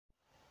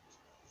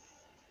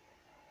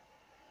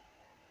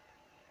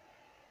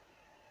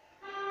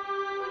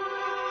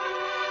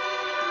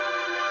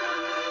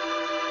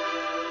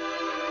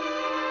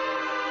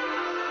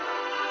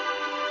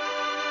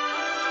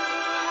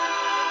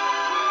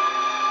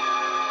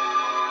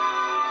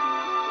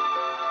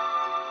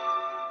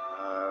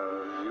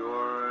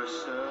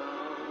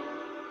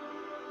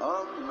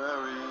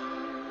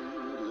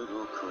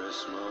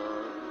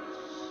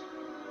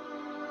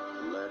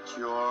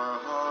your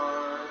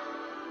heart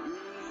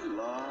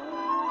belong.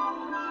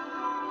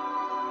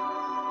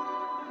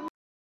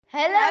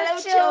 Hello,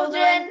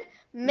 children!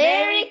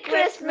 Merry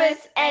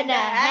Christmas and a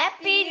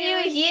Happy New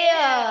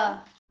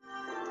Year!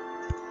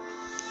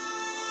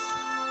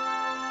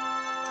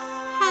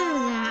 Hello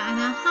there, and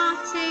a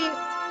hearty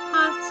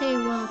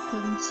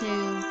welcome to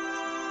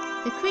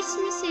the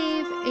Christmas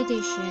Eve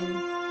edition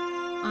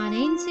on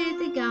Into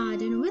the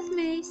Garden with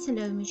me,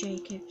 Salome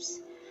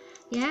Jacobs.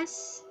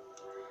 Yes,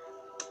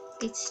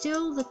 it's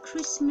still the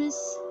Christmas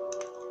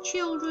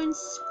Children's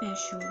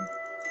Special.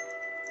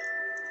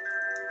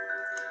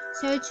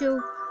 So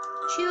to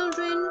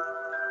children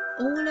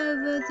all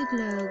over the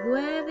globe,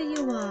 wherever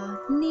you are,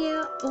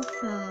 near or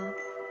far,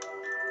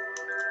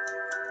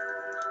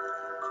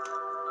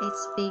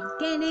 it's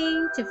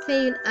beginning to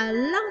feel a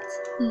lot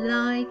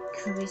like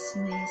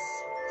Christmas.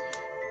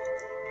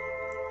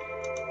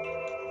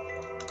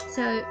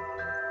 So,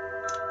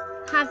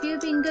 have you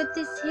been good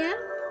this year?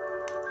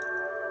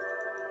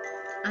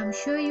 I'm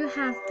sure you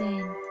have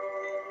been.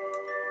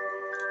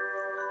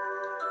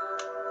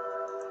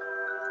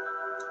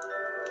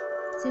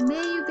 So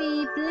may you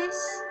be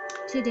blessed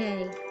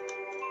today.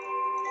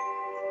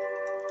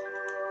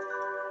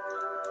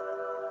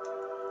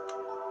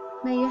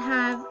 May you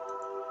have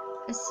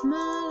a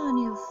smile on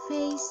your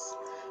face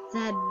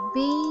that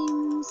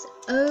beams,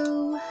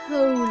 oh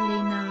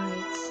holy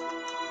night.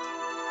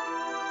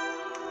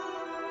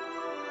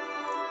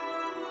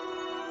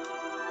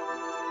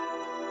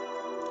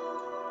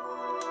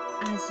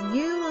 As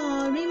you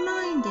are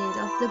reminded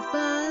of the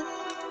birth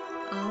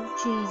of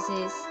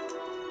Jesus,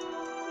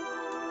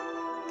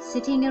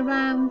 sitting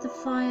around the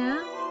fire,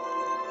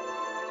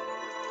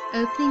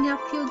 opening up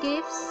your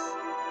gifts,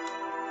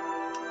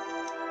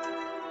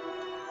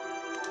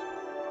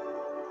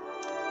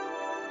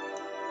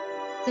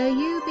 though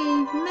you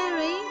be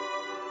merry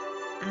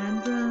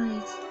and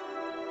bright.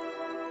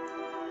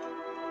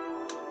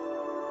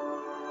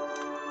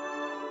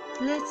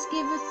 Let's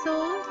give a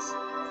thought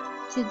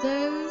to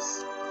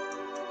those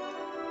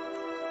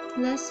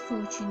less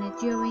fortunate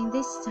during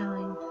this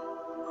time.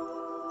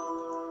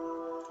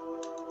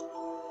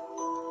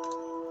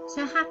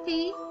 So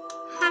happy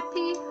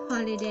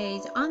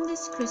holidays on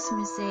this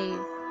Christmas Eve.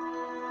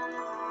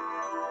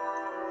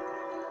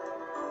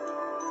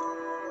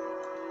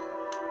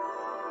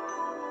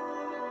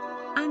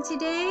 And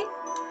today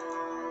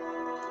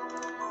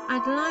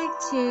I'd like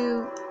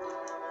to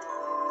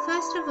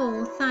first of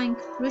all thank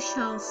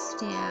Rochelle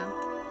Steer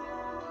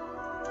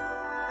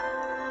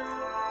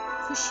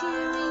for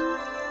sharing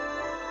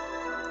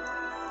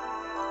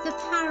the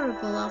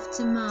parable of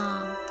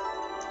Tamar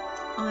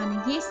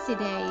on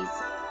yesterday's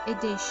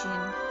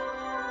edition.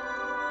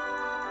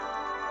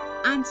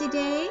 And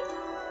today,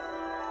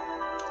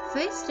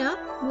 first up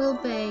will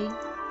be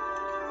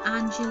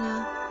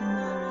Angela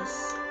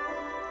Morris.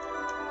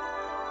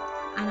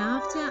 And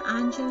after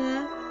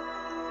Angela,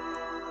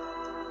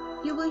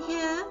 you will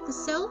hear the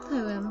soul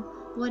poem,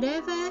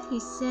 Whatever He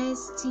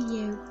Says to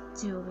You,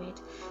 Do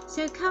It.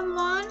 So come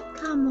one,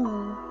 come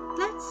all,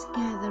 let's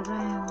gather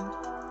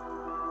round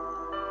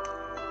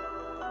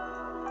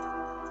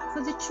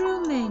for the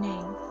true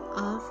meaning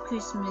of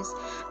Christmas.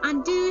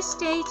 And do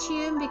stay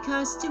tuned,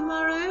 because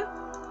tomorrow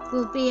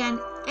will be an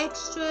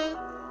extra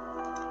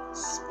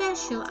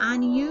special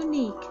and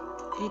unique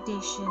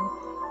edition.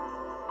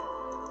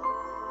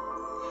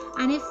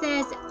 And if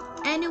there's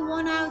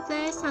anyone out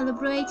there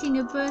celebrating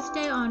a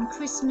birthday on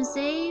Christmas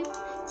Eve,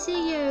 to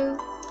you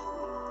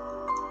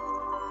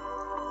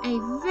a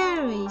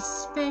very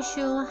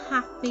special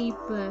happy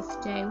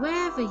birthday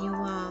wherever you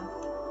are.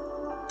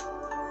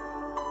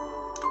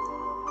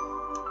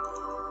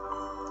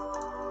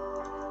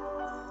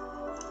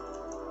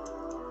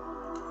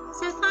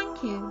 So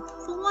thank you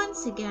for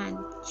once again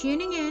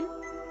tuning in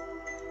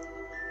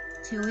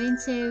to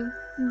Into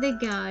the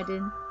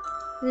Garden.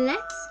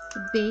 Let's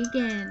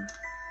begin.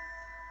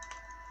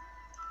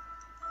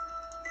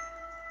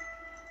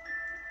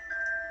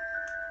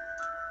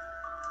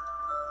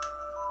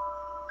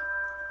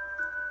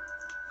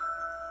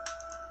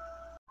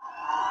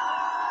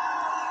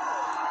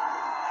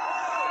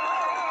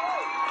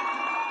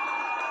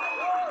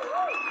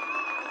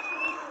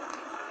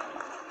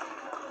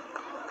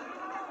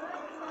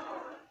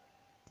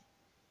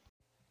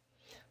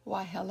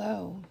 Why,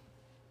 hello.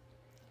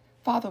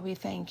 Father, we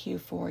thank you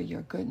for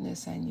your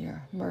goodness and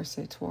your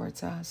mercy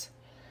towards us.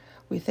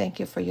 We thank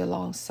you for your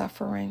long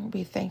suffering.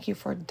 We thank you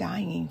for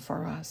dying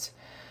for us.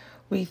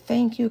 We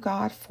thank you,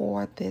 God,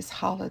 for this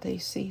holiday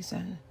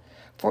season.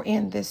 For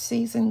in this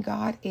season,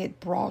 God, it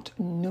brought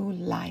new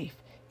life.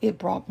 It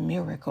brought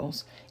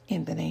miracles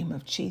in the name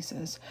of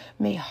Jesus.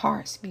 May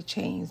hearts be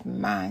changed,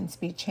 minds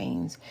be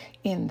changed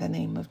in the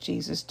name of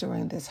Jesus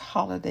during this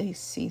holiday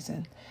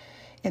season.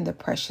 In the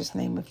precious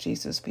name of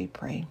Jesus, we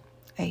pray.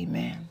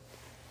 Amen.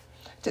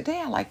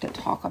 Today, I'd like to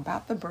talk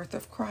about the birth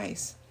of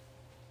Christ.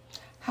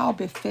 How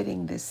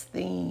befitting this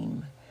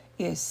theme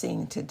is,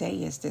 seeing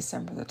today is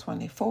December the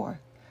 24th.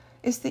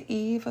 It's the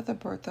eve of the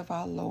birth of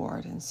our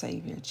Lord and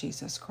Savior,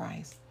 Jesus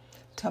Christ.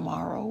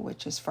 tomorrow,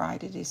 which is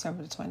Friday,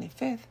 December the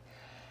 25th,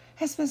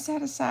 has been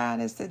set aside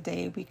as the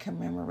day we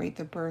commemorate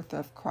the birth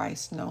of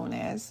Christ, known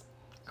as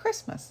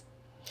Christmas.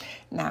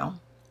 Now,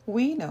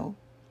 we know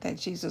that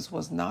Jesus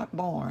was not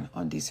born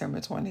on December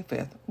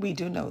 25th. We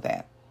do know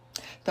that.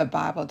 The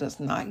Bible does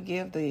not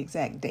give the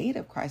exact date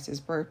of Christ's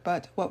birth,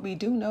 but what we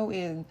do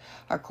know,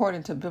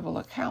 according to biblical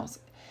accounts,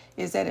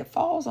 is that it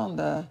falls on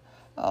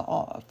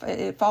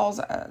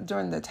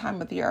during the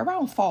time of the year,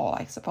 around fall,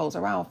 I suppose,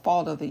 around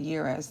fall of the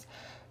year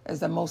as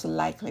the most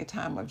likely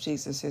time of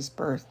Jesus'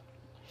 birth.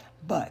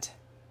 But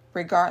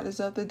regardless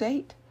of the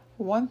date,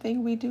 one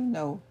thing we do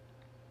know,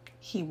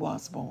 he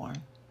was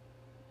born.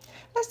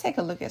 Let's take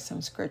a look at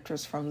some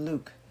scriptures from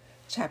Luke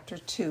chapter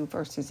 2,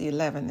 verses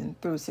 11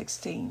 through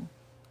 16.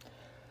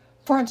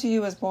 For unto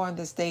you is born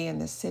this day in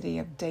the city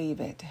of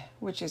David,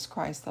 which is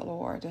Christ the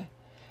Lord.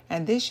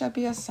 And this shall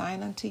be a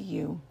sign unto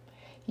you.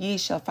 Ye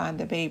shall find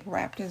the babe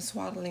wrapped in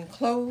swaddling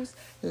clothes,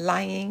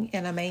 lying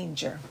in a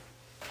manger.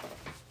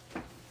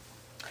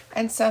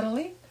 And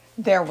suddenly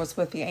there was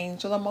with the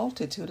angel a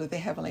multitude of the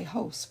heavenly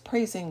hosts,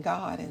 praising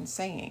God and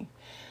saying,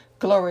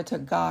 Glory to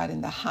God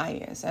in the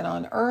highest, and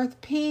on earth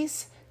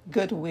peace,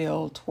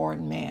 goodwill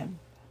toward men.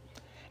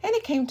 And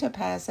it came to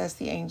pass, as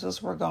the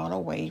angels were gone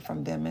away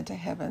from them into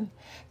heaven,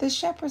 the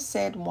shepherds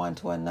said one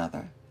to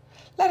another,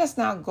 Let us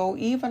now go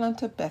even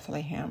unto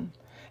Bethlehem,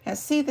 and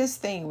see this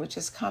thing which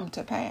is come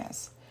to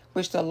pass,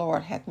 which the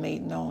Lord hath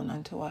made known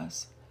unto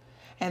us.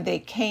 And they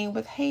came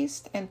with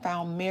haste and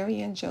found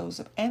Mary and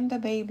Joseph and the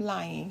babe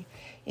lying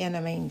in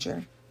a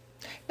manger.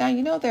 Now,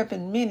 you know, there have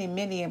been many,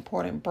 many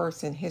important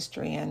births in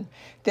history, and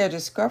their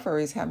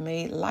discoveries have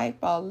made life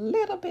a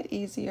little bit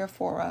easier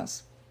for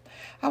us.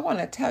 I want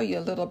to tell you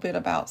a little bit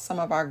about some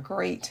of our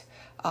great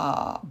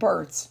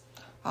births.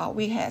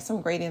 We had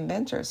some great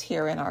inventors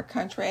here in our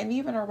country and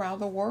even around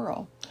the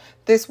world.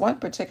 This one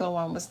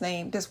particular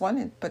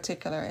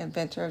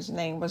inventor's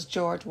name was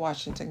George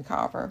Washington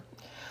Carver,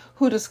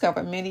 who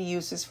discovered many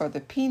uses for the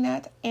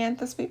peanut and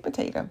the sweet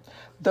potato.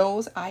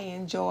 Those I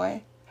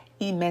enjoy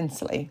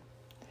immensely.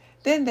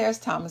 Then there's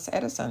Thomas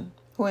Edison,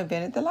 who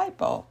invented the light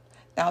bulb.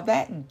 Now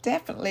that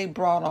definitely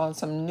brought on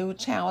some new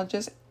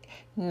challenges.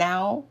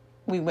 Now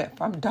we went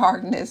from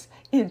darkness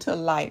into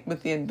light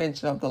with the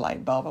invention of the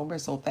light bulb, and we're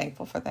so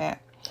thankful for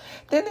that.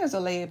 Then there's a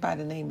lady by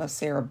the name of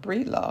Sarah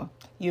Breedlove.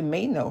 You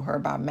may know her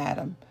by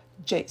Madam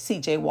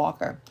C.J.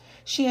 Walker.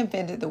 She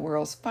invented the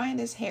world's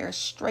finest hair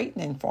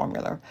straightening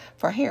formula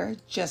for hair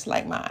just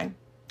like mine.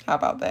 How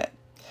about that?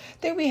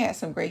 Then we had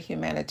some great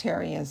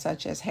humanitarians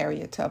such as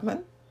Harriet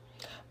Tubman,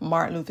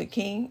 Martin Luther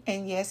King,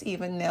 and yes,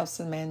 even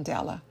Nelson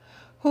Mandela,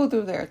 who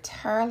through their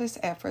tireless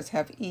efforts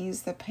have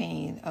eased the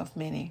pain of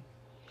many.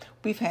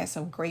 We've had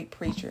some great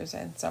preachers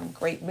and some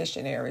great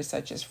missionaries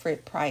such as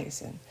Fred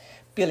Price and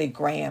Billy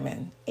Graham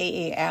and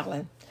A.A.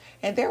 Allen.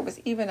 And there was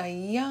even a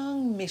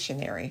young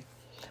missionary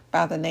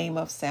by the name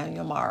of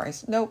Samuel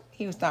Morris. Nope,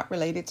 he was not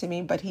related to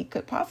me, but he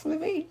could possibly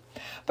be.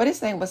 But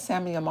his name was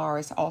Samuel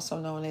Morris, also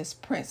known as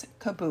Prince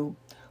Kabu,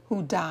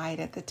 who died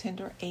at the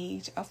tender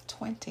age of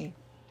 20.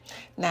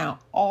 Now,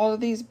 all of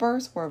these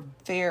births were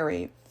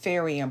very,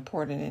 very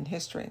important in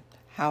history.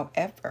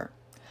 However,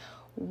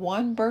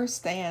 one birth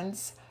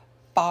stands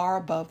far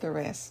above the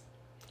rest.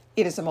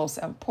 It is the most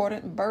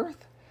important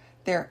birth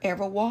there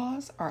ever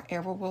was or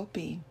ever will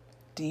be.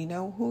 Do you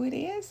know who it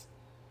is?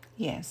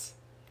 Yes,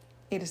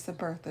 it is the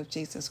birth of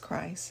Jesus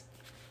Christ.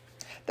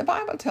 The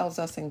Bible tells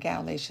us in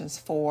Galatians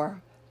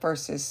 4,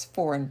 verses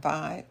 4 and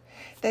 5,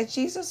 that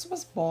Jesus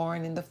was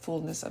born in the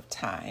fullness of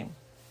time.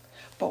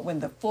 But when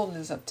the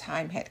fullness of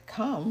time had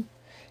come,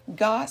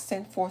 God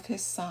sent forth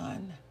his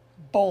Son,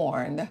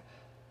 born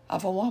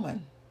of a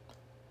woman,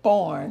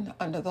 born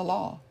under the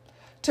law,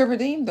 to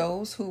redeem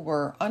those who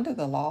were under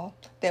the law,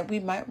 that we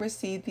might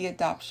receive the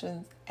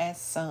adoption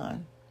as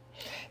son.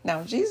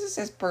 Now,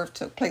 Jesus' birth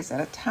took place at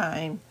a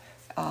time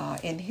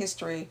in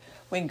history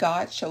when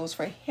God chose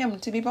for him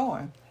to be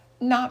born.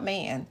 Not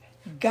man.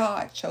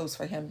 God chose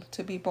for him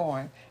to be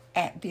born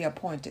at the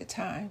appointed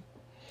time.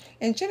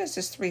 In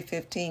Genesis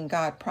 3:15,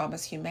 God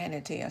promised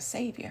humanity a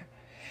Savior,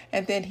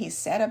 and then he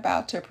set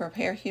about to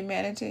prepare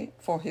humanity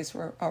for his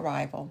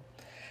arrival.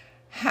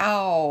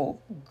 How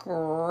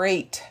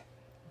great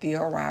the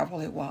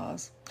arrival it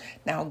was.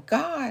 Now,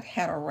 God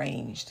had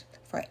arranged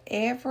for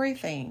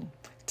everything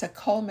to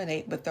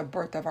culminate with the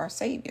birth of our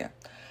Savior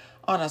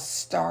on a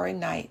starry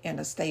night in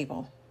a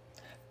stable.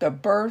 The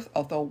birth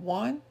of the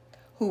one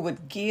who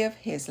would give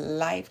his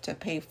life to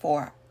pay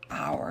for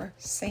our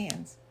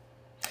sins.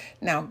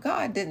 Now,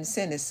 God didn't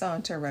send his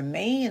son to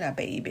remain a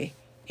baby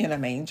in a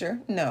manger.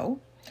 No,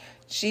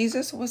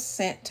 Jesus was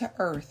sent to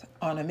earth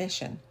on a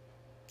mission.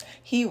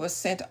 He was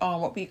sent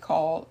on what we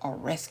call a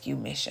rescue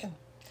mission,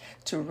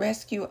 to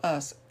rescue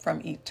us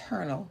from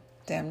eternal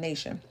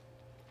damnation.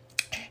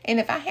 And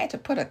if I had to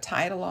put a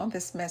title on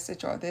this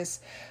message or this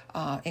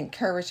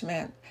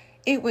encouragement,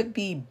 it would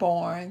be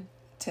Born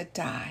to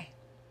Die.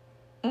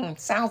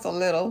 Sounds a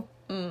little,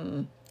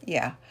 born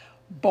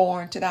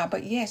to die.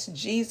 But yes,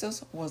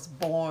 Jesus was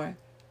born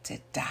to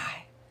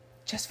die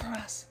just for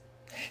us.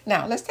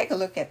 Now, let's take a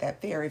look at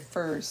that very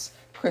first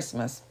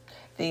Christmas.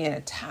 The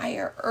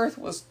entire earth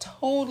was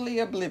totally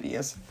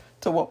oblivious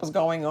to what was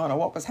going on or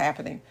what was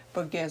happening.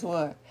 But guess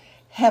what?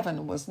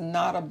 Heaven was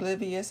not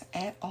oblivious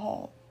at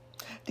all.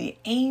 The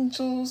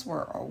angels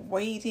were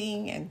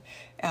awaiting and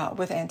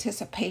with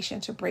anticipation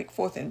to break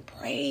forth in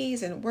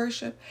praise and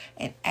worship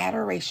and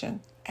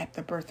adoration at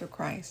the birth of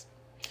Christ.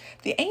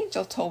 The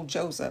angel told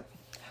Joseph,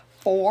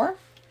 "For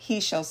he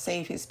shall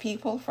save his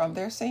people from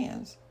their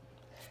sins."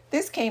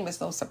 This came as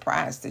no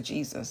surprise to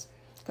Jesus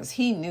because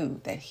he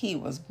knew that he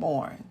was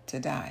born to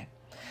die.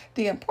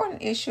 The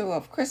important issue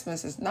of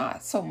Christmas is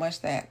not so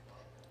much that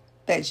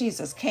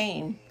Jesus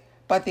came,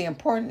 but the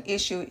important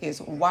issue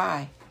is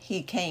why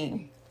he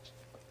came.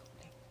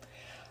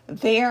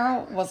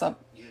 There was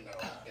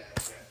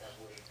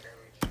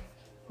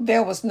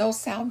no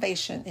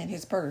salvation in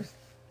his birth,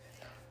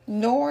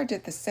 nor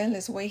did the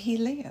sinless way he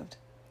lived.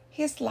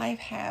 He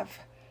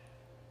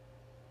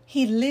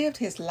lived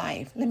his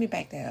life. Let me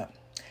back that up.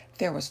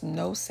 There was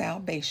no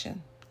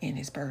salvation in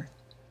his birth,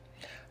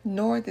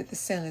 nor did the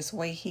sinless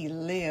way he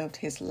lived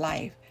his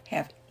life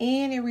have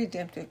any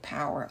redemptive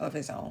power of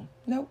his own.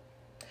 Nope.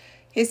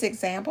 His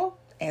example,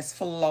 as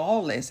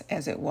flawless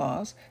as it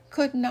was,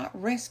 could not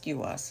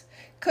rescue us,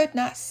 could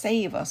not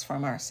save us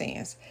from our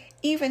sins.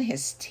 Even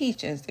his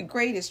teachings, the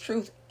greatest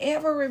truth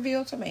ever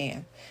revealed to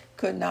man,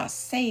 could not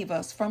save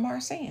us from our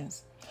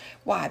sins.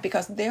 Why?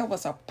 Because there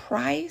was a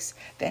price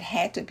that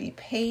had to be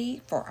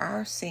paid for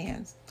our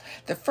sins.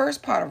 The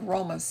first part of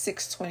Romans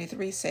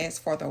 6:23 says,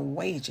 "For the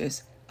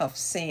wages of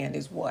sin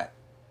is what?"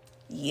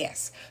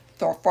 Yes,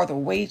 for the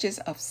wages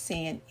of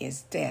sin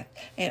is death.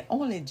 And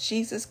only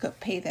Jesus could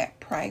pay that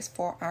price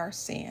for our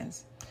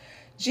sins.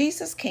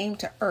 Jesus came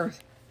to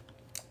earth,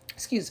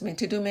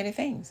 to do many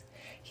things.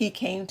 He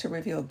came to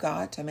reveal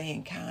God to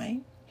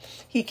mankind.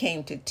 He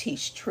came to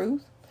teach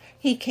truth.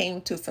 He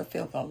came to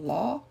fulfill the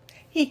law.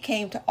 He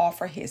came to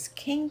offer his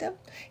kingdom.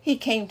 He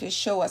came to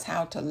show us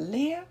how to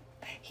live.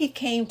 He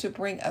came to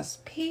bring us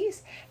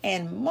peace.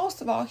 And most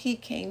of all, he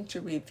came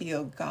to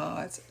reveal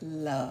God's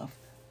love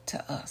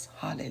to us.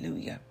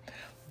 Hallelujah.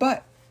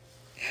 But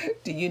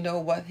do you know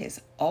what his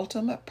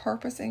ultimate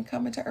purpose in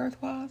coming to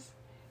earth was?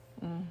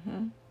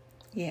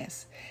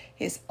 Yes,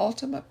 his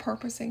ultimate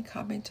purpose in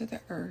coming to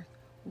the earth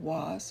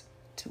was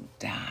to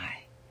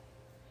die.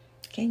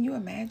 Can you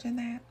imagine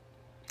that?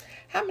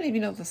 How many of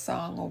you know the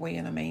song "Away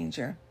in a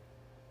Manger"?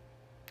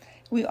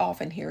 We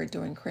often hear it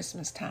during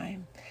Christmas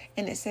time.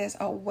 And it says,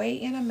 "Away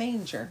in a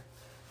manger,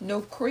 no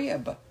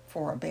crib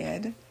for a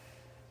bed,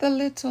 the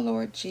little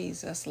Lord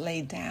Jesus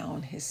laid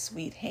down his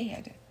sweet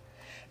head.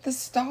 The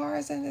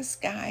stars in the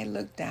sky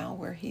looked down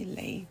where he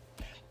lay,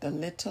 the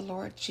little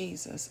Lord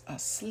Jesus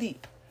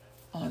asleep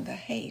on the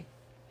hay."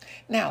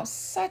 Now,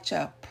 such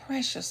a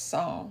precious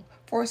song,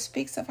 for it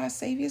speaks of our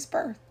Savior's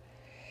birth.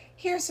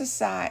 Here's a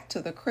side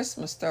to the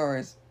Christmas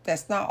stories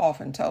that's not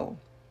often told.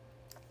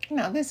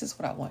 Now, this is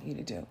what I want you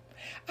to do.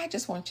 I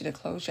just want you to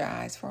close your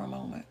eyes for a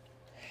moment.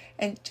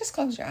 And just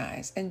close your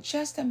eyes and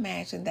just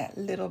imagine that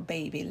little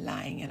baby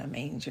lying in a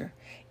manger,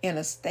 in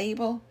a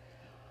stable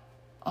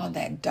on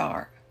that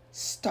dark,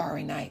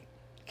 starry night.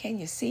 Can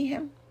you see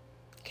him?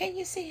 Can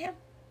you see him?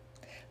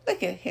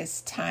 Look at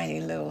his tiny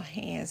little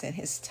hands and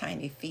his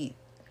tiny feet.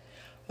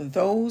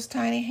 Those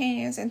tiny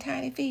hands and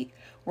tiny feet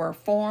were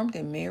formed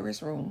in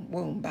Mary's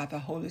womb by the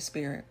Holy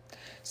Spirit,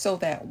 so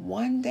that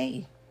one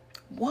day,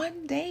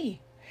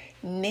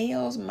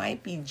 nails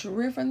might be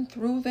driven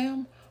through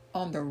them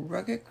on the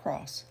rugged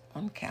cross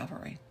on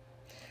Calvary.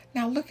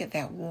 Now look at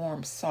that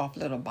warm, soft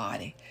little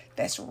body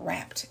that's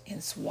wrapped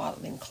in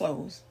swaddling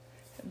clothes.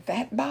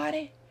 That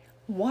body,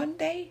 one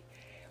day,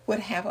 would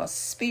have a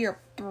spear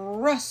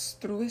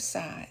thrust through his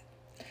side.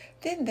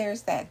 Then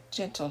there's that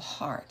gentle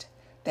heart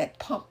that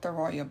pumped the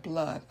royal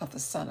blood of the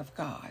Son of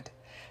God.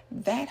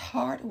 That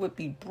heart would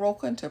be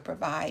broken to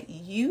provide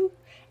you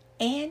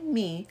and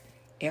me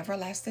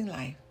everlasting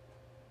life.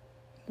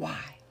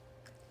 Why?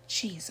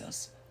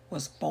 Jesus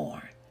was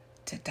born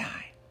to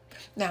die.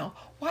 Now,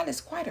 while it's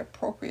quite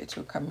appropriate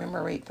to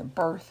commemorate the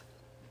birth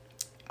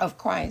of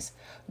Christ,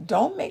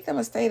 don't make the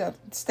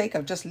mistake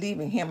of just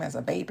leaving him as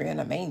a baby in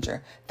a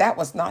manger. That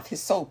was not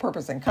his sole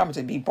purpose in coming,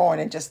 to be born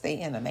and just stay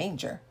in a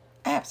manger.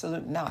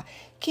 Absolutely not.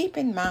 Keep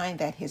in mind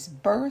that his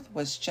birth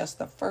was just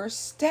the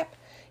first step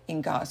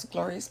in God's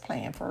glorious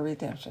plan for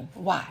redemption.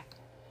 Why?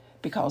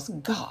 Because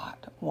God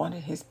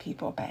wanted his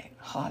people back.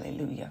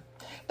 Hallelujah.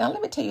 Now,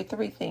 let me tell you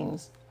 3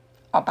 things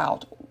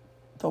about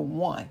the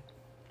one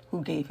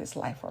who gave his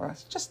life for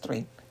us. Just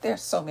 3.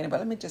 There's so many, but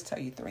let me just tell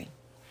you 3.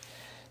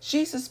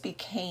 Jesus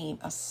became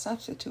a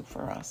substitute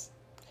for us.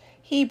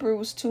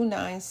 Hebrews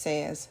 2:9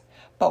 says,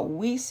 "But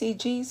we see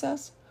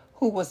Jesus,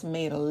 who was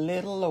made a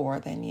little lower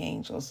than the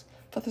angels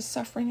for the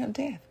suffering of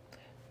death,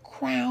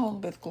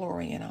 crowned with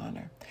glory and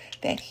honor,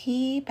 that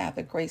he, by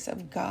the grace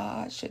of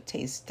God, should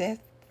taste death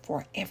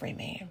for every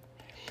man."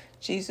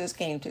 Jesus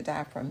came to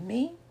die for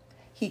me.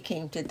 He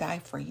came to die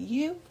for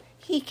you.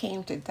 He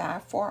came to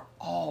die for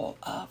all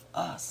of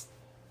us.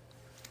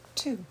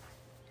 2,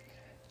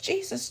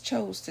 Jesus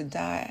chose to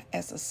die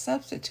as a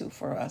substitute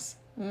for us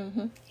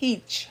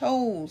He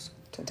chose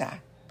to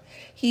die.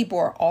 He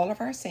bore all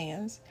of our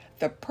sins.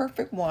 The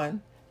perfect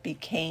one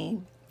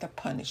became the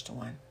punished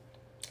one.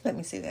 Let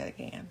me say that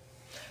again.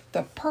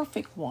 The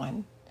perfect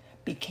one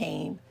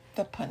became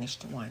the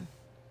punished one.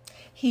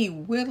 He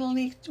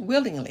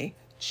willingly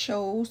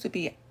chose to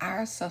be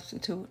our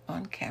substitute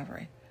on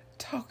Calvary.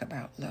 Talk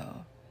about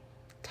love.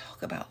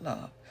 Talk about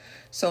love.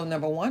 So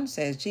number 1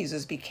 says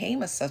Jesus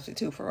became a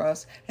substitute for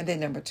us. And then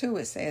number 2,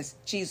 it says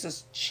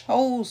Jesus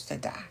chose to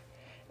die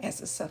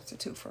as a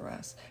substitute for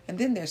us. And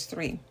then there's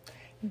 3.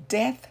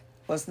 Death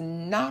was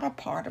not a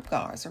part of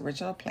God's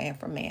original plan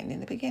for man in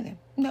the beginning.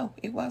 No,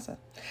 it wasn't.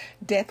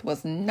 Death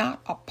was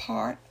not a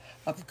part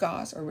of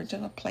God's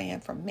original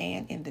plan for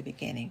man in the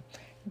beginning.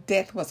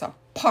 Death was a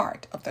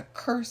part of the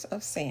curse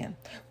of sin.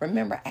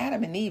 Remember,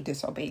 Adam and Eve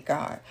disobeyed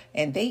God,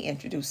 and they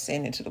introduced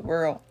sin into the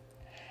world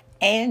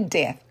and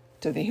death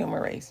to the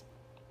human race.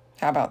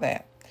 How about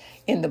that?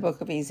 In the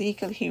book of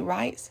Ezekiel, he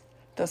writes,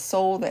 "The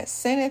soul that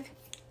sinneth,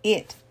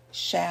 it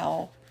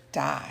shall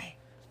die."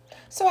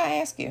 So I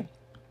ask you,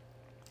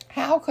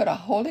 how could a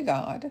holy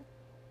God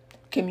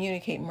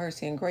communicate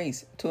mercy and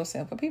grace to a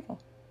sinful people?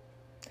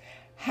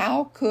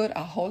 How could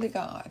a holy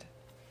God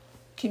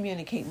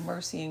communicate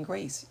mercy and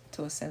grace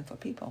to a sinful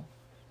people?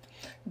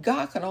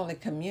 God can only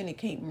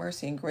communicate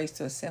mercy and grace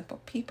to a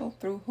sinful people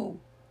through who?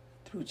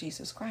 Through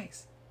Jesus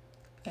Christ.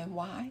 And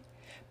why?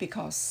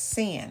 Because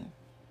sin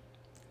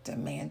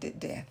demanded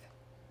death.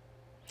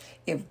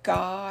 If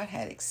God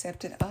had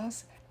accepted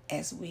us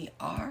as we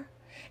are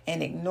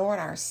and ignored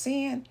our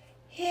sin,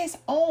 his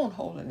own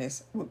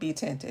holiness would be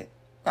tainted.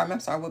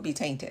 Would be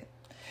tainted.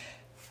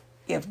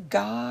 If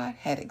God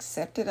had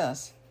accepted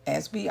us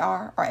as we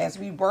are or as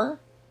we were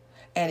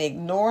and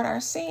ignored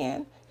our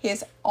sin,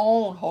 his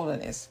own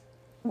holiness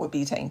would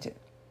be tainted.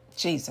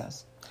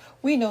 Jesus.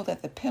 We know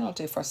that the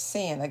penalty for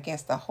sin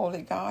against the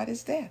holy God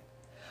is death.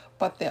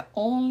 But the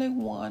only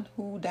one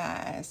who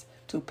dies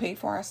to pay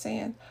for our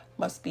sin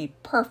must be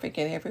perfect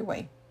in every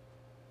way,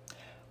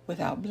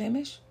 without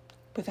blemish,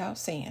 without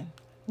sin.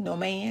 No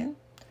man,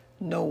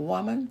 no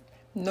woman,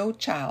 no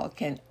child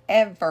can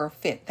ever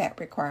fit that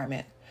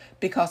requirement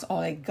because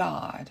only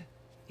God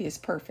is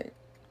perfect.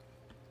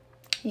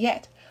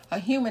 Yet, a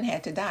human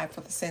had to die for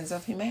the sins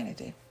of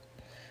humanity.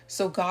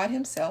 So God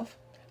himself,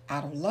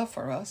 out of love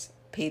for us,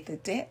 paid the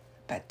debt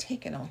by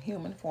taking on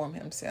human form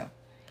himself.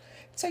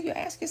 So you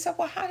ask yourself,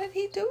 well, how did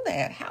he do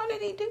that? How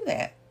did he do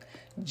that?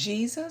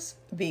 Jesus,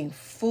 being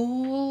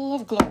full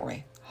of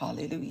glory,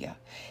 hallelujah,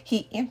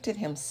 he emptied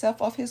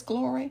himself of his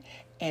glory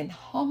and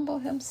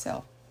humbled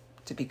himself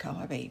to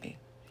become a baby.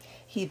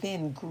 He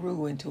then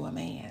grew into a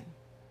man,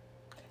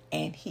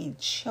 and he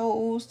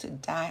chose to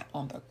die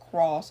on the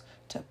cross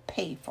to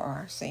pay for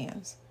our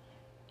sins.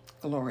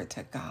 Glory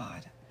to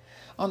God.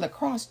 On the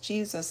cross,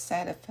 Jesus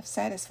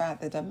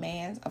satisfied the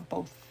demands of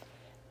both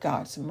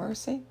God's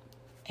mercy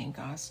and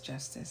God's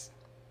justice.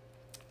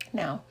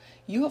 Now,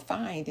 you'll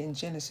find in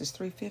Genesis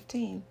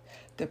 3:15,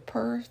 the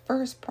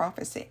first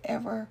prophecy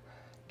ever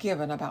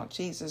given about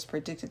Jesus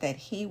predicted that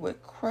he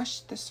would crush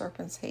the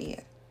serpent's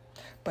head.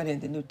 But in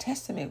the New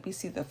Testament, we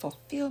see the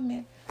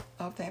fulfillment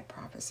of that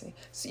prophecy.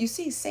 So you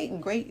see,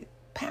 Satan's great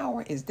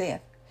power is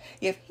death.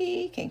 If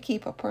he can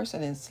keep a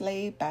person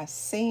enslaved by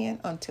sin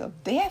until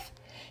death,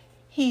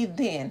 he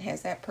then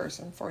has that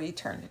person for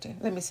eternity.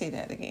 Let me say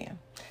that again.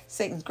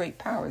 Satan's great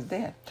power is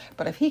death.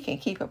 But if he can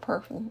keep a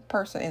person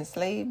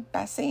enslaved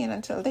by sin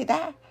until they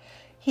die,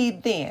 he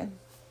then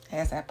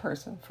has that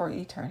person for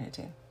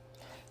eternity.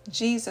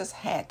 Jesus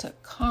had to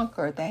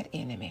conquer that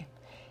enemy.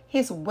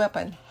 His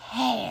weapon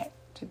had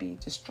to be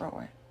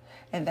destroyed.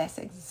 And that's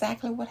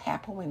exactly what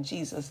happened when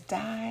Jesus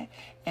died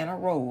and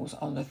arose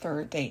on the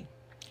third day.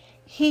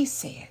 He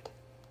said,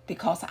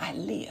 "Because I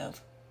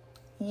live,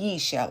 ye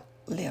shall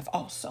live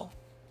also."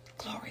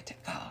 Glory to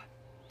God.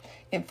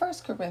 In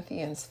 1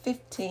 Corinthians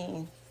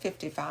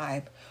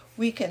 15:55,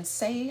 we can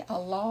say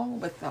along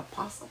with the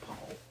Apostle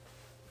Paul,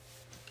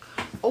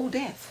 "O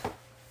death,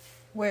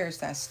 where is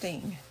thy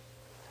sting?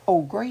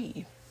 O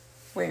grave,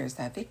 where is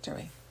thy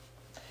victory?"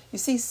 You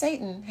see,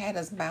 Satan had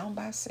us bound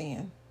by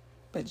sin,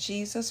 but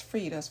Jesus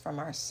freed us from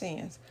our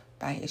sins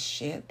by his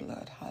shed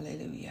blood.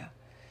 Hallelujah.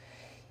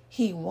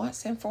 He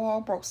once and for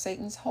all broke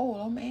Satan's hold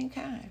on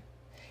mankind.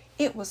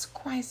 It was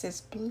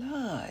Christ's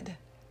blood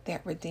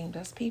that redeemed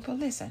us, people.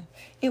 Listen,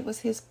 it was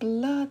his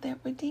blood that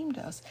redeemed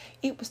us.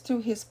 It was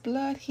through his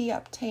blood he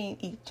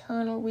obtained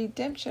eternal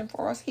redemption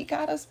for us. He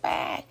got us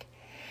back.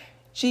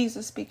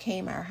 Jesus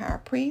became our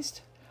high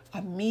priest,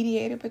 a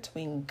mediator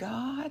between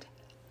God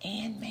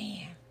and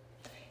man.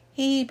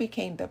 He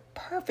became the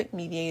perfect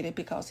mediator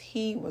because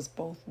he was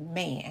both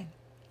man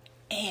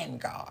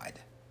and God.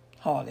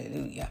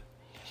 Hallelujah.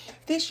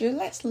 This year,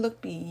 let's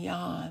look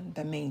beyond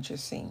the manger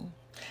scene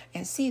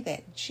and see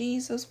that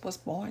Jesus was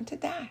born to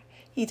die.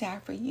 He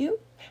died for you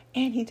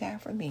and he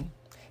died for me.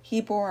 He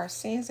bore our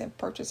sins and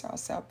purchased our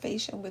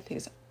salvation with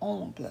his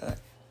own blood.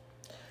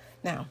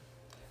 Now,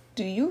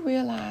 do you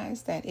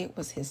realize that it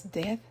was his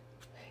death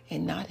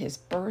and not his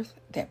birth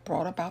that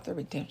brought about the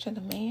redemption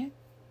of man?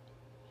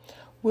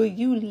 Will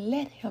you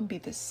let him be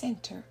the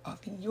center of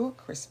your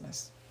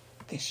Christmas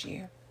this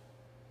year?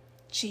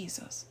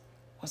 Jesus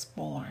was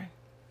born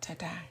to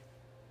die.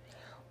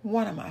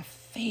 One of my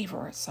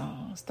favorite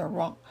songs, the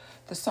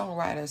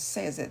songwriter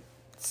says it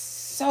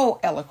so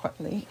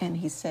eloquently, and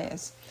he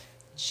says,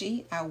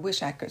 I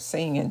wish I could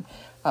sing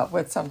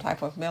with some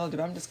type of melody,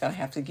 but I'm just going to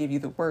have to give you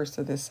the words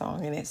to this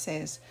song. And it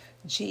says,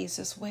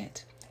 Jesus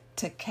went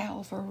to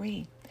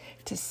Calvary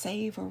to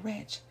save a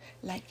wretch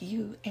like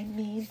you and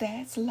me.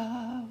 That's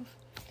love.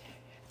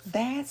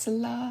 That's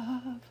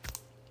love.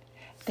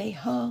 They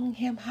hung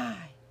him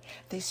high.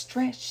 They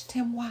stretched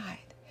him wide.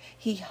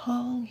 He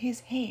hung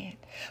his head.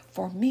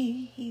 For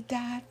me, he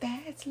died.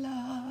 That's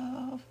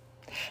love.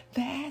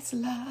 That's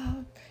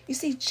love. You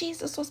see,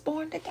 Jesus was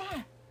born to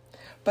die.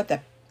 But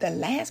the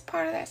last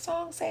part of that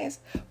song says,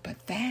 but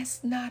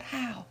that's not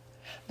how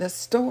the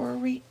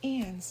story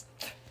ends.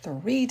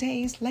 3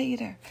 days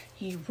later,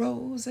 he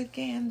rose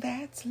again.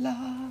 That's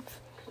love.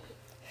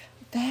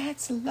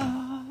 That's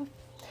love.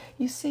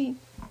 You see,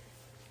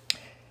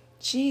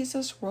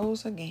 Jesus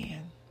rose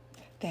again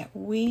that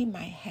we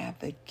might have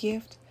the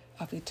gift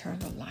of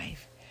eternal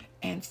life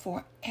and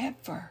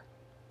forever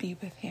be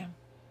with him.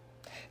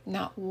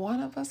 Not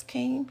one of us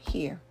came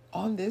here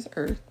on this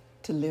earth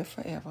to live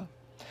forever,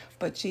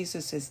 but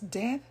Jesus'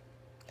 death,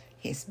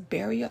 his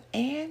burial,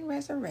 and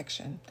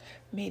resurrection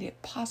made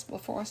it possible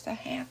for us to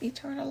have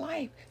eternal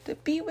life, to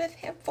be with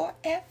him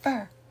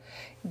forever.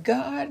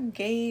 God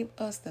gave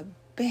us the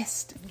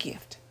best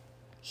gift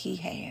he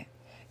had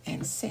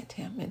and sent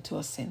him into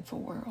a sinful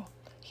world.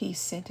 He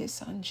sent his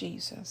son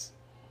Jesus.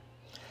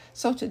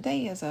 So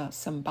today, as a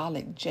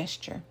symbolic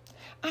gesture,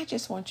 I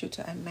just want you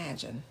to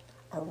imagine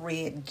a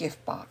red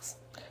gift box.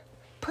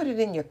 Put it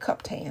in your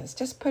cupped hands.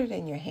 Just put it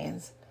in your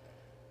hands.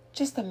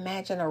 Just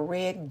imagine a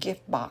red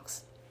gift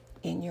box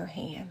in your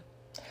hand.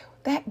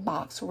 That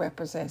box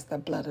represents the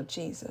blood of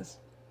Jesus.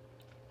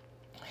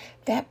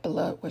 That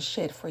blood was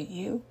shed for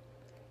you,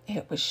 and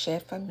it was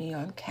shed for me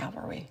on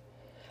Calvary.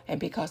 And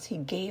because he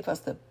gave us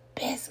the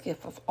best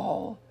gift of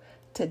all,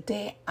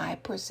 today I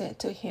present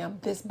to him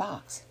this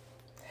box.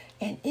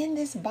 And in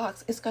this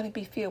box, it's going to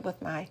be filled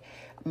with my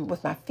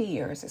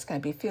fears. It's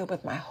going to be filled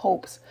with my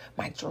hopes,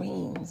 my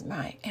dreams,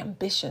 my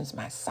ambitions,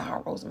 my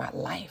sorrows, my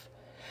life.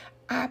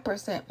 I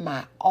present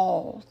my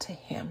all to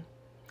him.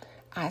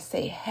 I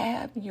say,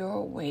 have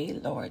your way,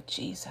 Lord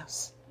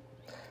Jesus.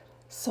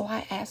 So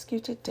I ask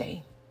you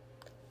today,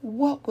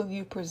 what will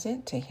you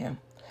present to him?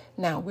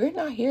 Now, we're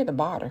not here to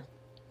barter.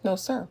 No,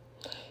 sir.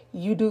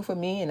 You do for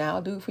me and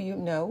I'll do for you.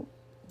 No,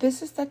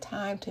 this is the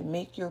time to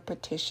make your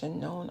petition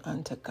known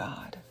unto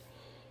God.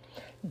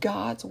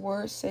 God's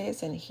word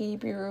says in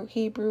Hebrews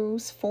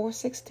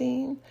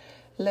 4:16,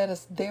 let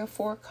us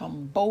therefore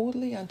come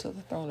boldly unto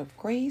the throne of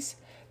grace,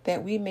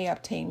 that we may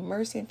obtain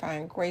mercy and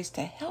find grace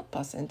to help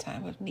us in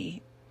time of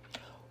need.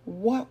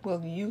 What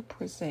will you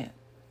present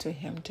to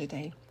him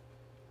today?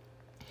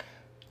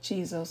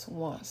 Jesus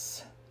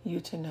wants you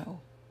to know,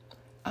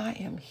 I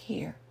am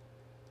here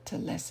to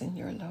lessen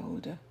your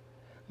load.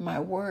 My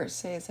word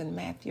says in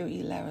Matthew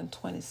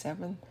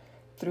 11:27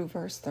 through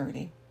verse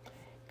 30,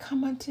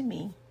 come unto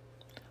me,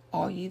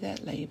 all ye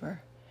that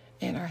labor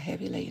and are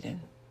heavy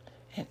laden,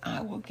 and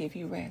I will give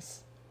you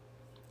rest.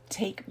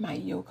 Take my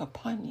yoke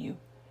upon you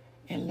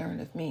and learn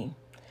of me,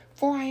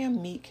 for I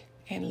am meek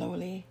and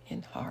lowly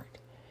in heart,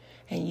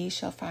 and ye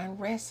shall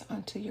find rest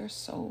unto your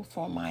soul.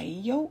 For my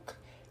yoke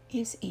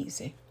is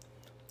easy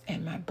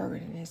and my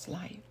burden is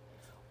light.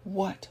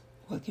 What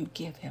will you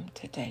give him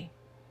today?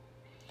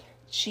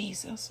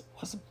 Jesus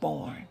was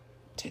born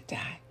to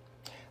die.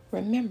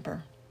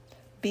 Remember,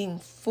 being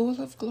full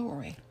of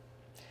glory,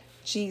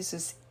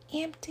 Jesus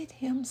emptied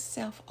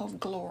himself of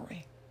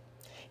glory.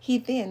 He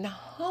then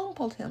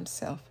humbled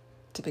himself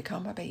to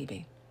become a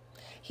baby.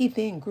 He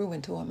then grew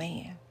into a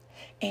man,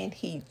 and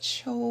he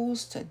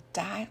chose to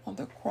die on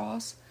the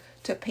cross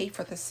to pay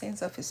for the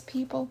sins of his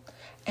people.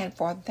 And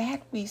for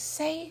that we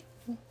say,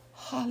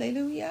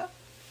 hallelujah,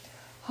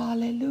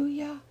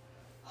 hallelujah,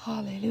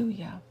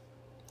 hallelujah.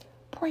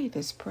 Pray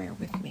this prayer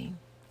with me.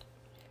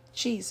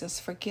 Jesus,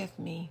 forgive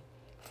me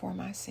for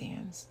my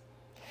sins.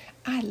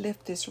 I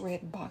lift this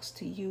red box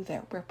to you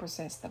that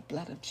represents the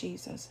blood of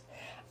Jesus.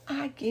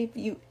 I give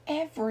you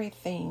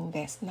everything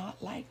that's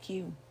not like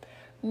you.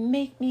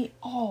 Make me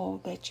all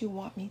that you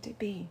want me to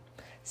be.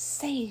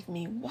 Save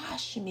me,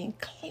 wash me,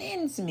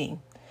 cleanse me.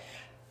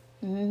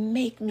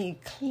 Make me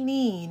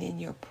clean in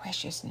your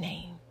precious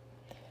name.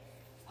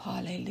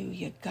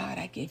 Hallelujah. God,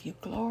 I give you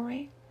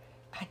glory.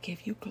 I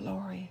give you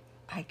glory.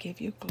 I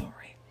give you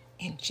glory.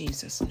 In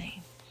Jesus'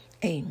 name,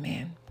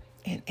 amen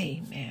and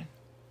amen.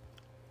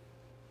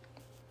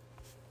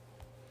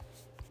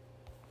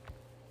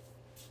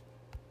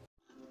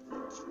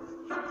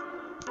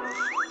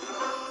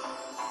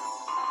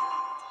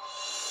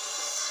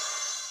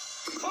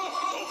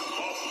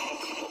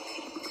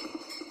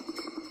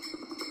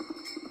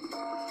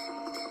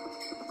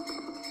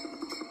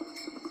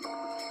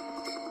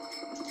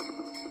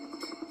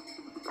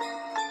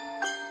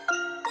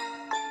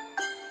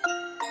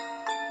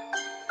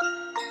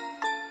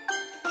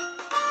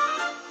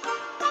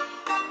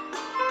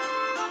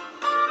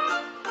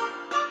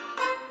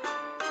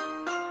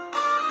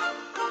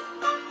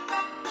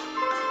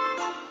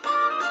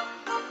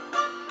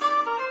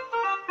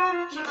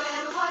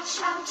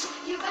 shout,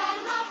 you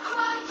better not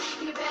cry,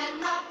 you better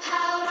not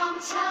pout, I'm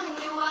telling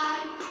you why.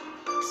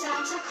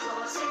 Santa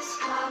Claus is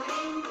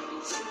coming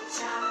to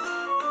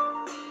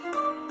town.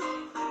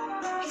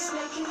 He's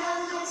making a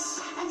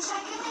list and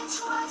checking it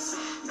twice,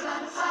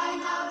 gonna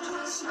find out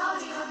who's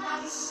naughty or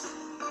nice.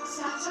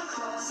 Santa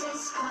Claus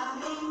is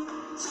coming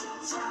to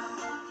town.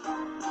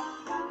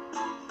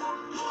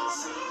 He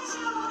sees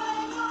you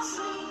when you're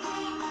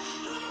sleeping,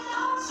 he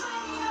knows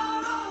when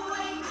you're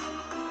awake,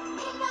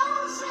 he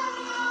knows if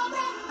you've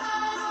been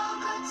bad or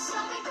good, so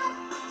be good,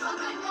 for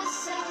goodness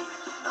sake.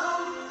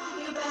 Oh,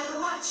 you better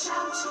watch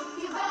out,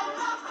 you better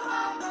not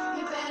cry,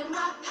 you better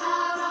not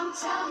pout, I'm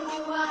telling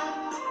you why.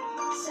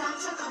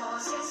 Santa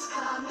Claus is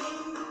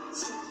coming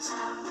to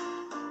town.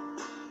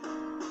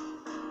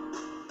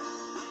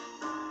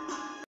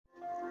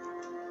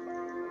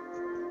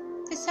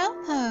 The Psalm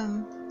poem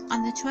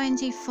on the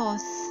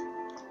 24th,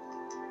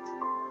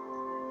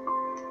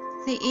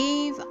 the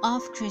eve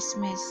of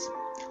Christmas.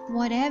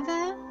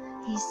 Whatever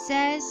he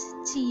says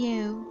to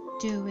you,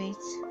 do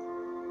it.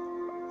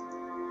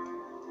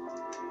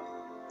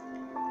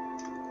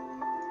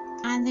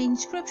 And the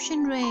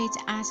inscription reads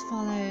as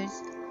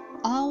follows: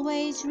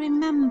 always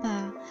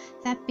remember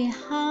that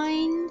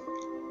behind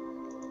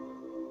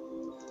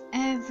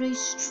every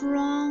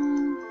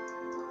strong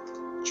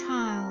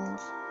child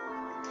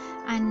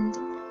and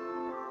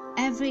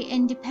every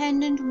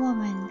independent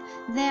woman,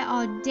 there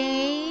are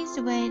days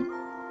when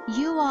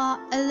you are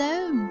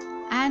alone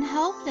and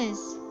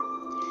helpless.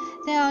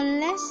 There are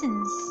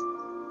lessons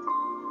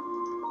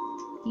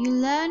you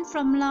learn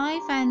from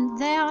life, and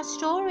there are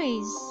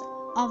stories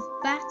of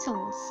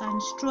battles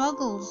and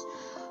struggles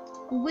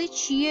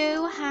which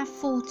you have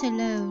fought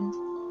alone.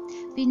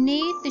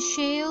 Beneath the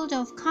shield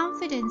of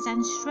confidence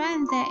and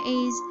strength there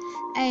is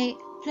a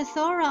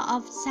plethora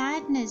of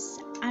sadness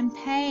and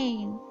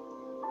pain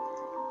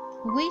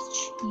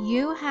which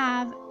you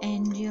have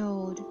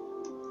endured.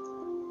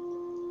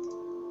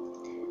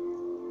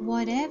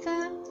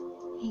 Whatever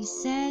he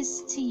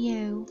says to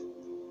you,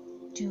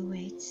 do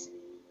it.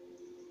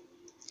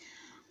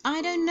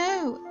 I don't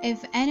know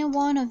if any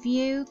one of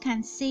you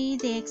can see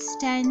the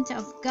extent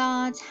of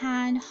God's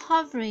hand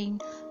hovering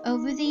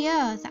over the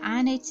earth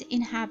and its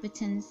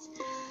inhabitants.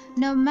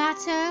 No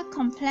matter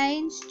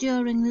complaints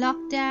during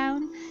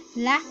lockdown,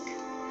 lack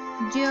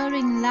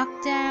during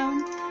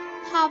lockdown,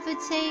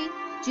 poverty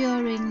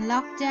during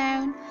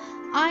lockdown,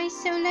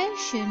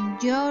 isolation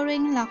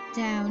during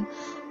lockdown,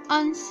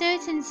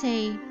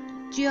 uncertainty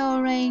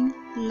during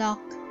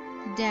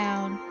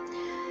lockdown.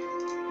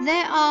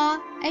 They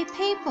are a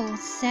people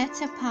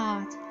set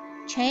apart,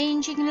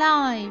 changing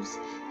lives,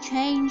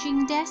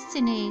 changing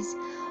destinies.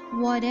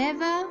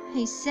 Whatever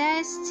he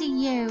says to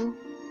you,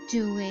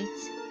 do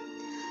it.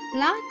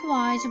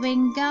 Likewise,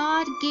 when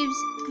God gives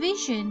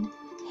vision,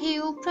 he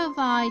will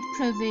provide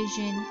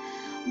provision.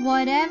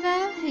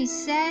 Whatever he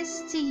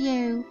says to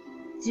you,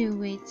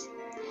 do it.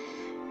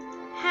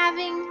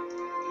 Having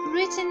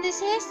written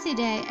this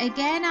yesterday,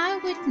 again I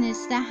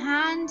witnessed the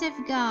hand of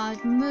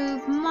God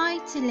move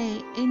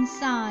mightily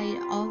inside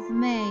of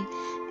me,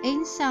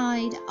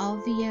 inside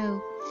of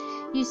you.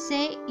 You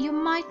say you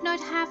might not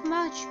have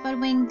much, but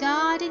when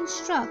God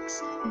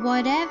instructs,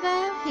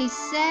 whatever he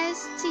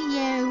says to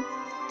you,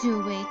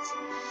 do it.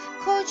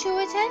 Caught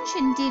your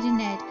attention,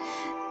 didn't it?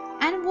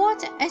 And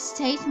what a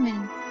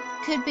statement!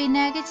 Could be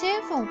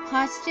negative or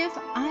positive,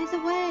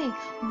 either way.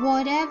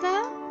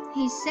 Whatever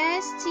he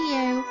says to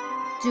you,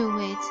 do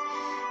it.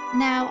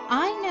 Now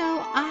I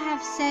know I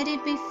have said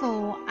it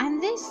before,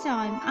 and this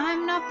time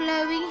I'm not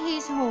blowing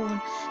his horn,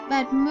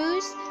 but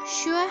Moose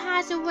sure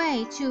has a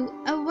way to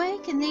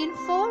awaken the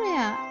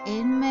euphoria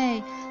in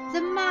me,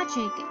 the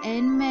magic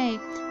in me,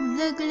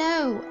 the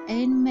glow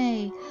in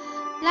me.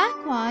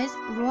 Likewise,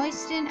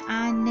 Royston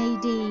and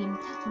Nadine,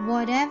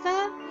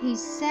 whatever he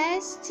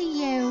says to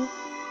you,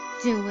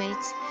 do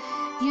it.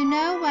 You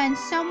know, when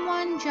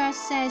someone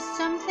just says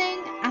something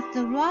at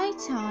the right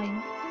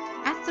time,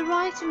 at the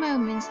right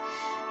moment,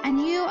 and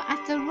you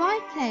at the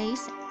right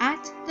place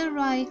at the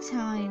right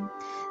time.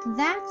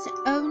 That's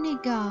only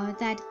God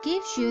that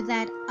gives you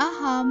that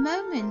aha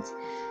moment,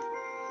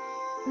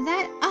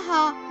 that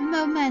aha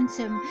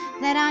momentum,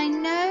 that I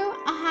know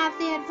I have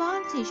the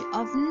advantage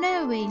of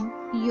knowing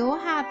your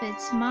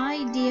habits,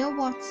 my dear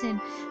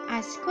Watson,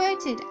 as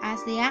quoted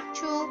as the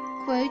actual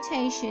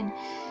quotation.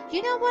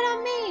 You know what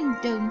I mean,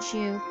 don't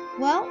you?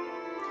 Well,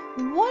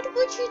 what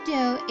would you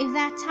do if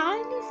that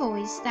tiny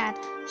voice, that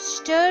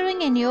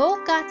stirring in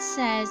your gut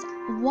says,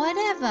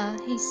 whatever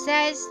he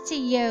says to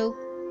you,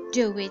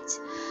 do it?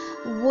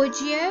 Would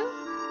you?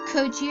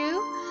 Could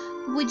you?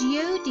 Would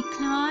you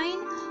decline?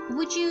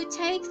 Would you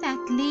take that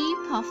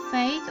leap of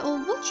faith, or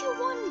would you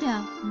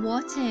wonder,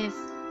 what if?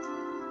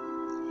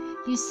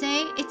 You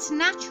say it's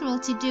natural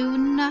to do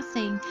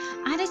nothing,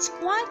 and it's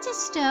quite a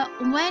stir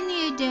when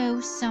you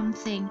do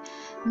something.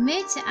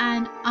 Mid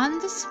and on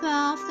the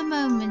spur of the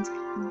moment,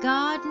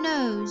 God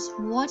knows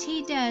what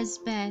he does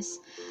best.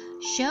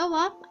 Show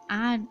up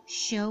and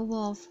show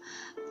off.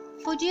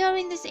 For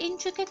during this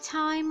intricate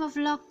time of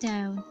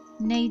lockdown,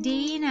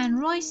 Nadine and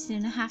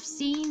Royston have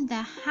seen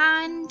the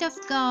hand of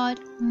God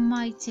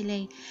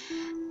mightily.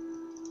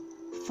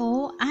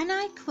 For, and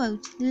I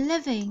quote,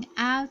 living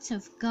out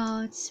of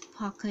God's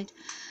pocket.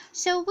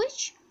 So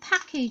which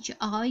package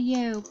are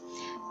you?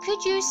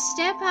 Could you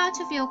step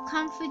out of your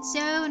comfort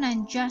zone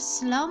and just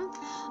slump?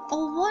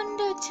 Or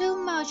wonder too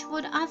much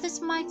what others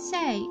might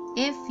say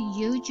if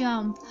you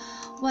jump?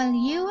 Well,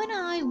 you and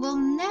I will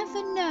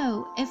never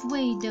know if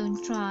we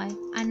don't try,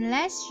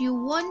 unless you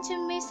want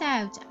to miss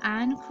out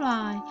and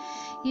cry.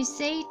 You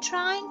see,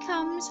 trying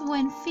comes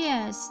when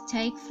fears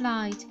take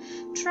flight.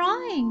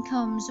 Trying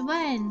comes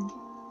when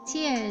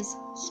tears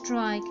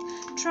strike.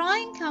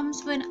 Trying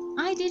comes when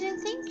I didn't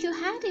think you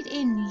had it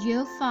in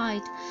you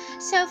fight.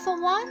 So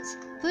for once,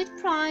 put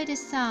pride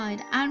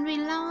aside and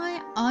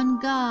rely on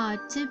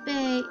God to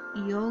be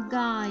your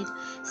guide.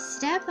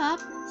 Step up,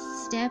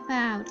 step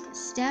out,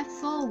 step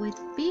forward,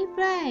 be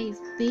brave,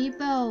 be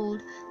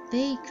bold,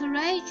 be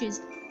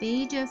courageous,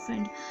 be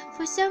different.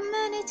 For so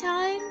many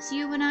times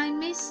you and I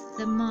missed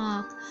the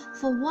mark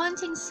for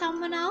wanting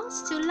someone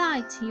else to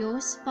light your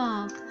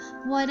spark.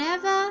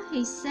 Whatever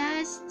he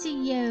says to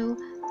you,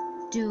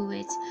 do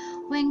it.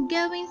 When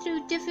going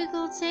through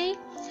difficulty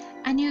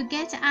and you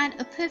get an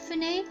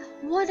epiphany,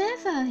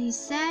 whatever he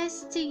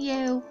says to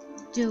you,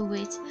 do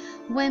it.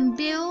 When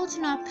bills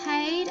not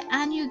paid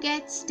and you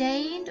get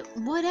stained,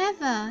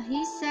 whatever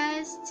he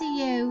says to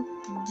you,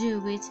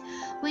 do it.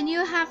 When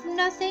you have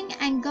nothing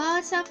and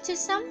God's up to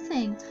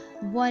something,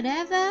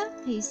 whatever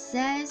he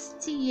says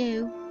to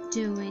you,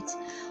 do it.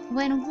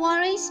 When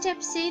worry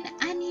steps in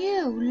and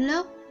you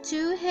look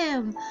to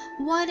him,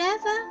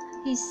 whatever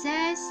he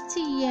says to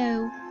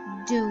you,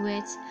 do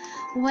it.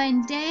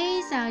 When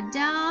days are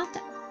dark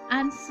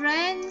and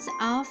friends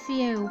are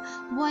few,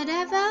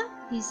 whatever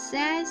he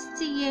says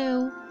to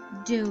you,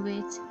 do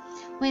it.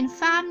 When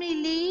family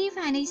leave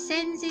and he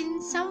sends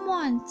in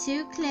someone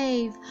to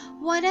cleave,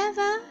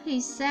 whatever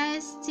he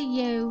says to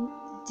you,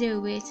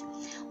 do it.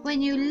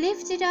 When you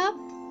lift it up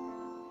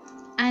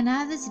and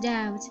others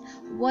doubt,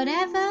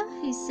 whatever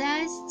he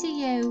says to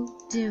you,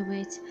 do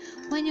it.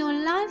 When your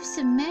life's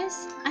a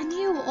mess and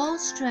you're all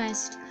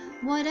stressed,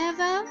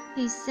 whatever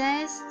he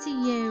says to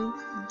you,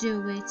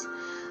 do it.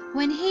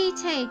 When he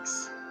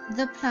takes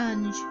the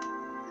plunge,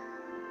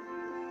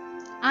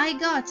 I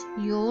got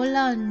your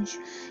lunge.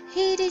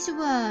 Heed his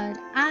word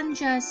and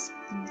just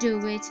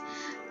do it.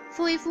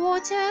 For if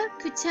water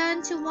could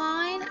turn to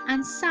wine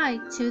and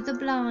sight to the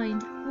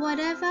blind,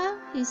 whatever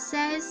he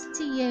says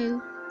to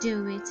you,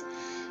 do it.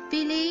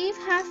 Believe,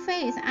 have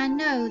faith, and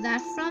know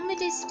that from a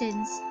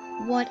distance,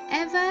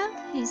 whatever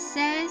he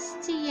says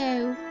to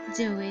you,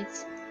 do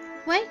it.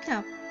 Wake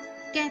up,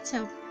 get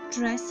up,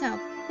 dress up,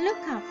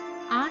 look up,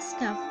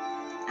 ask up,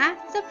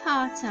 act the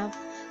part up,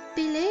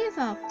 believe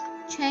up,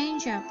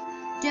 change up,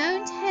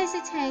 don't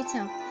hesitate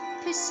up,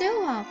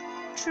 pursue up,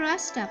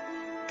 trust up,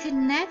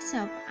 connect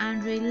up,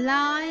 and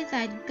rely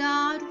that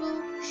God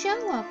will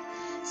show up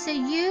so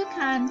you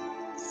can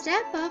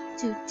step up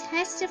to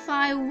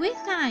testify with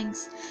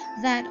thanks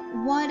that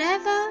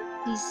whatever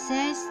he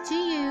says to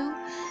you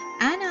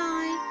and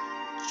I,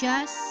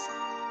 just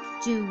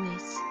do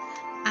it.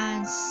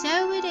 And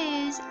so it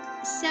is,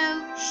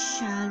 so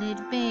shall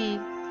it be.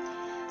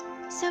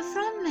 So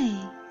from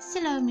me,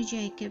 Salome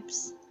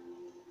Jacobs,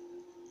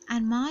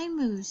 and my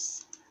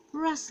moose,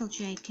 Russell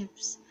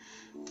Jacobs,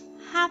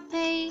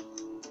 happy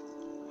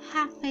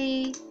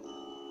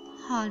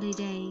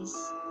holidays.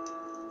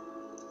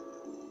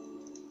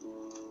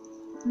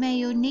 May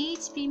your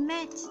needs be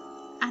met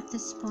at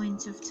this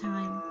point of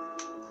time.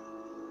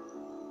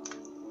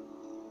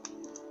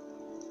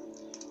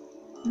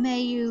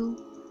 May you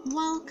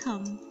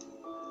welcome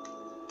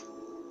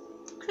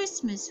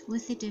Christmas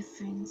with a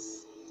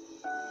difference.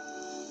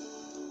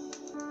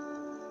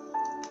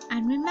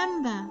 And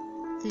remember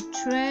the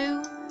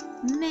true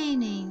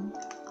meaning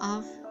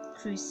of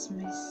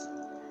Christmas.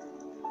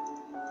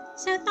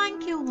 So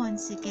thank you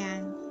once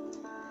again.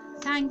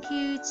 Thank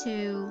you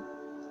to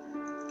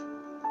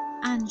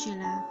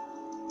Angela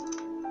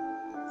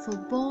for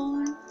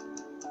Born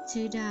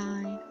to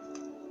Die.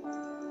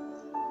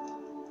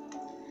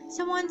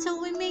 So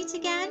until we meet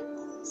again,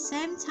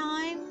 same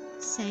time,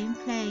 same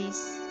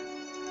place.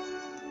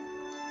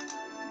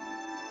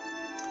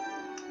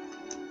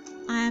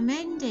 I am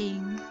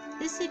ending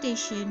this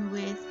edition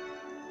with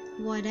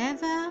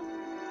whatever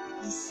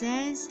he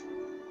says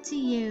to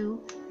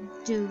you,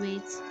 do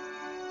it.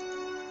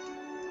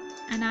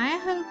 And I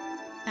hope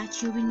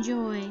that you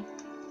enjoy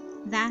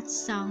that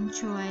song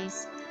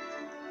choice.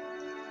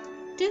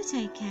 Do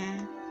take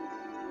care.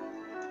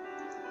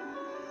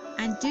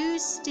 And do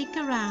stick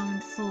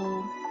around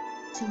for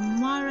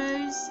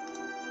tomorrow's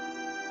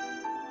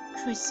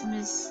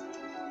Christmas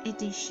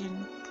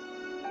edition.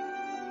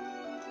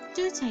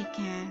 Do take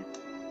care.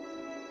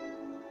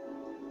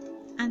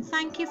 And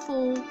thank you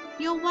for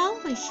your well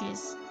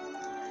wishes.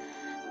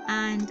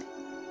 And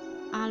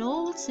I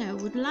also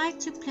would like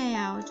to play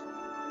out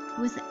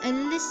with a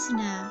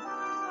listener,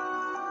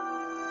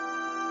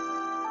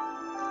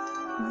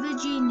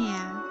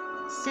 Virginia,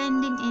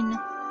 sending in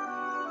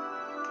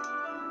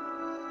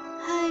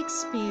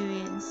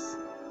experience.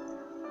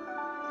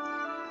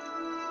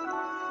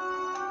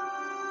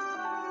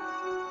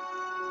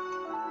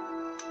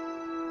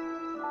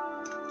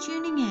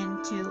 Tuning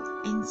in to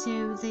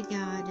Into the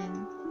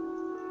Garden.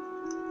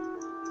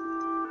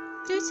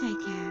 Do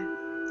take care.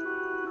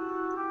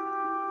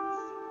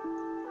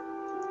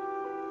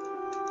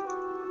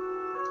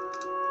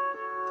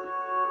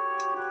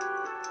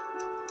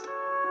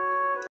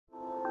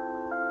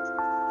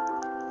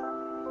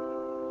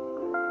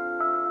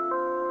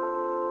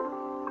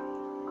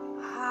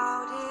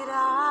 How did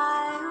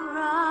I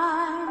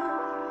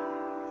arrive?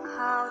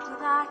 How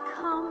did I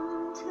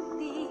come to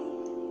be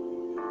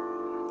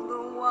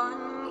the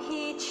one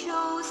he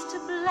chose to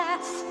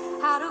bless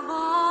out of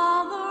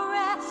all the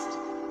rest?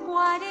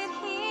 Why did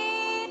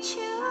he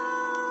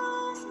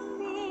choose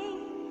me?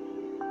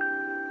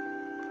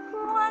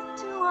 What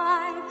do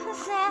I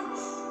possess?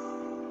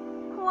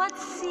 What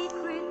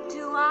secret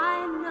do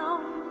I know?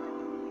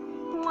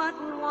 What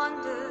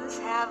wonders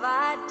have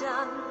I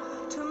done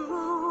to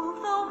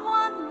move the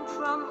one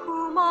from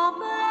whom all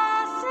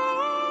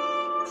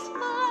blessings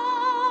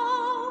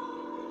flow?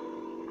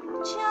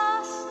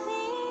 Just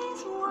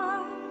these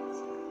words,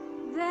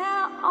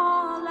 they're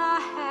all I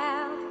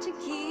have to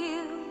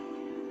give.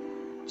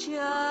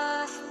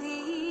 Just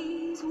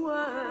these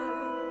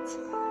words,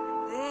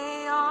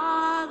 they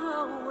are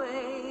the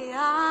way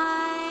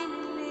I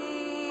live.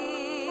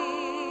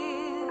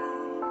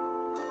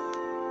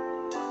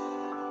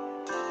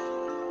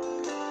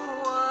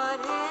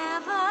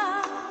 Whatever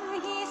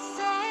he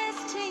says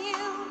to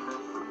you,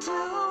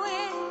 do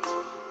it,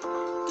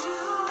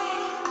 do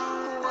it.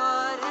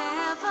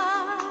 Whatever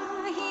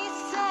he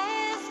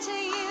says to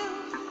you,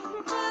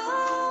 do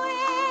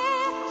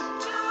it,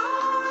 do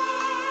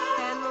it.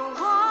 And the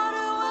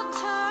water will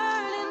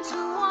turn into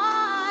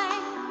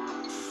wine,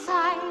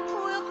 sight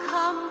will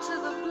come to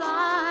the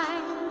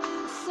blind.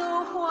 So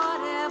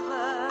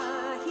whatever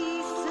he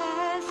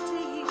says to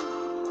you,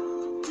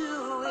 do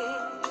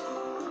it,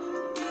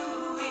 do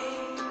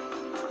it,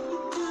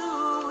 do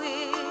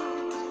it,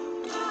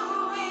 do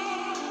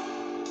it.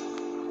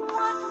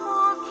 What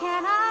more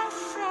can I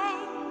say?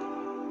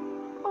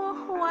 Or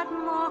what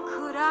more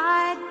could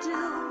I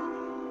do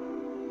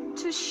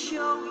to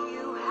show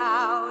you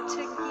how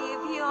to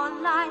give your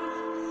life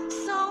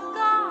so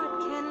God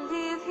can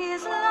live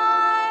his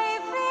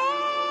life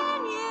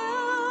in you?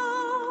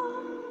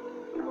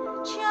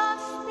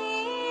 Just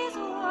these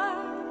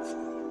words,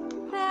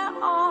 they're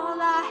all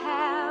I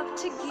have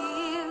to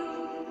give.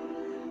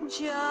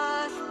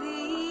 Just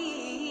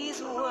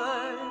these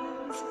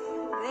words,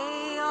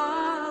 they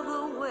are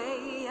the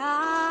way I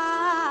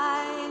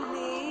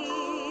live.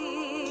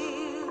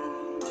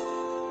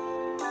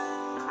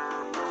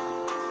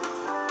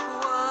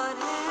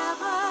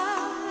 Whatever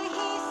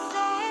he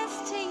says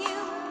to you,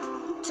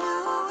 do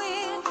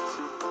it,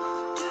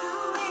 do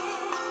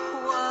it.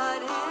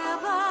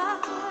 Whatever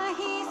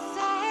he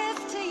says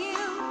to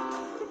you,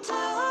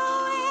 do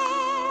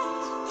it,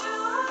 do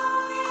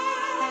it.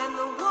 And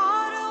the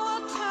water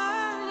will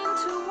turn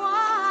into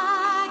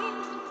wine,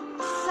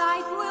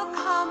 sight will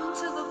come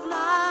to the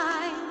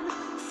blind.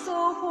 So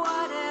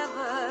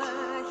whatever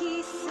he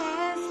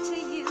says to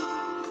you,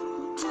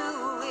 do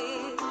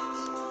it,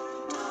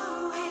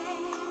 do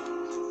it,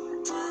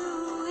 do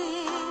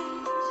it,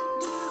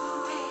 do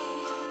it.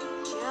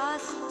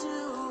 Just do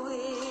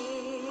it.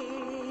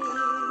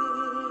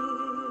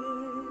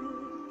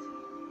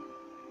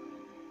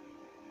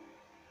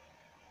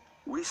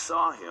 We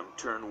saw him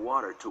turn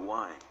water to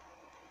wine,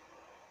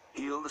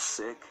 heal the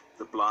sick,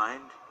 the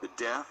blind, the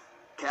deaf,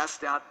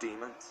 cast out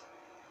demons.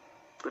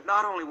 But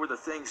not only were the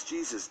things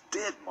Jesus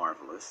did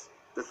marvelous,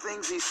 the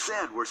things he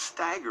said were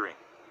staggering.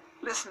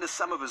 Listen to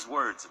some of his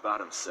words about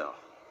himself.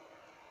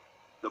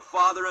 The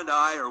Father and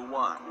I are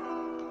one.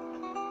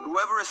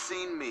 Whoever has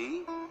seen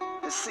me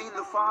has seen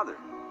the Father.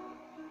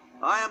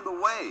 I am the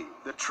way,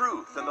 the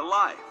truth, and the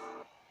life.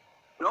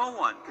 No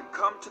one can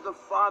come to the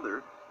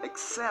Father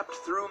except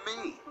through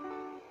me.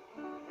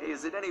 Hey,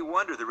 is it any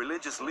wonder the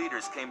religious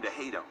leaders came to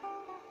hate him?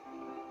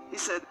 He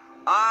said,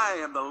 I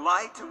am the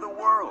light of the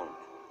world.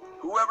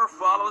 Whoever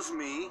follows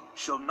me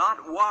shall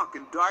not walk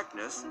in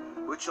darkness,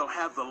 but shall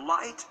have the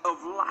light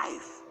of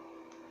life.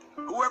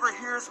 Whoever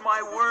hears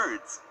my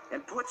words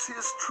and puts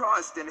his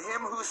trust in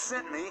him who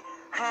sent me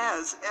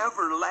has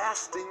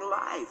everlasting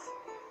life.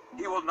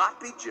 He will not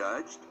be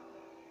judged,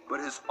 but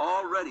has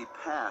already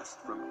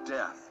passed from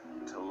death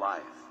to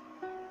life.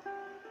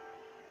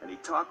 And he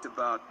talked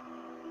about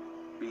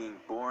being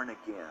born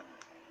again.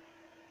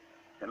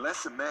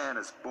 Unless a man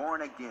is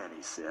born again,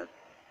 he said,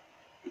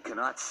 he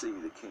cannot see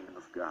the kingdom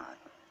of God.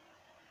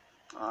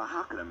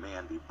 How can a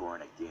man be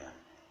born again?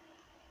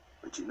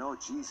 But you know,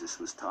 Jesus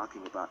was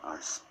talking about our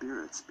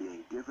spirits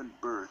being given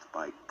birth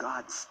by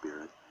God's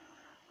Spirit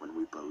when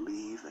we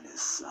believe in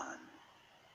his Son.